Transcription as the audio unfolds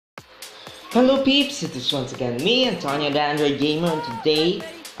Hello peeps, it is once again me, AntonioTheAndroidGamer, and today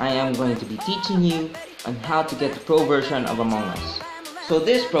I am going to be teaching you on how to get the pro version of Among Us. So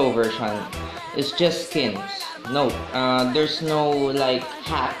this pro version is just skins. No, there's no like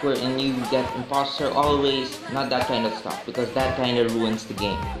hack wherein you get imposter always, not that kind of stuff, because that kind of ruins the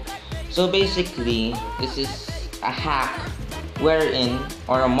game. So basically, this is a hack wherein,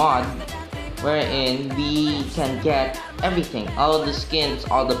 or a mod, wherein we can get everything, all the skins,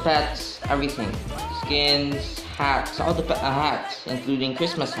 all the pets, everything, skins, hats, all the hats, including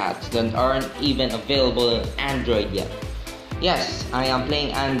Christmas hats that aren't even available in Android yet. Yes, I am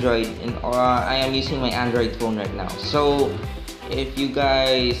playing Android, and I am using my Android phone right now. So if you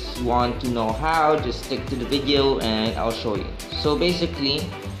guys want to know how, just stick to the video and I'll show you. So basically,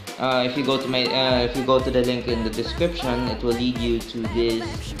 if you go to the link in the description, it will lead you to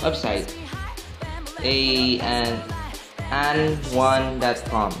this website,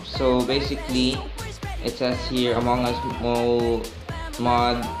 an1.com. So basically, it says here Among Us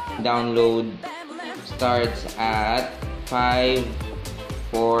mod download starts at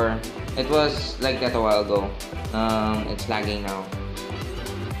 5:04. It was like that a while ago. It's lagging now.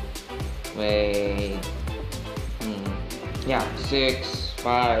 Wait. Yeah, 6,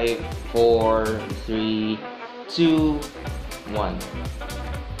 5, 4, 3, 2, 1.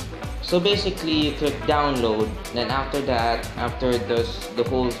 So basically, you click download. Then after that, after the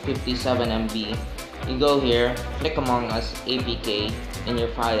whole 57 MB, you go here, click Among Us APK in your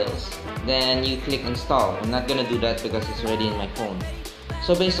files. Then you click install. I'm not gonna do that because it's already in my phone.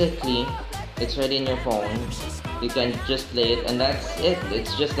 So basically, it's already in your phone. You can just play it, and that's it.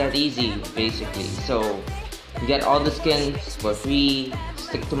 It's just that easy, basically. So you get all the skins for free.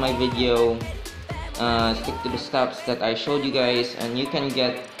 Stick to my video. Stick to the steps that I showed you guys, and you can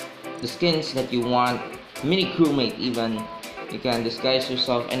get the skins that you want. Mini crewmate even. You can disguise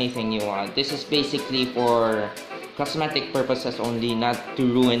yourself anything you want. This is basically for cosmetic purposes only, not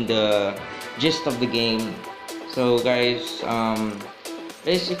to ruin the gist of the game. So guys,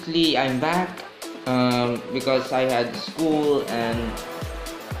 basically I'm back because I had school and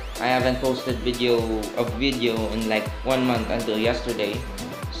I haven't posted video in like 1 month until yesterday.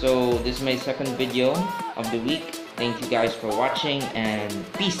 So this is my second video of the week. Thank you guys for watching, and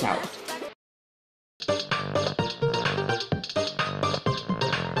peace out.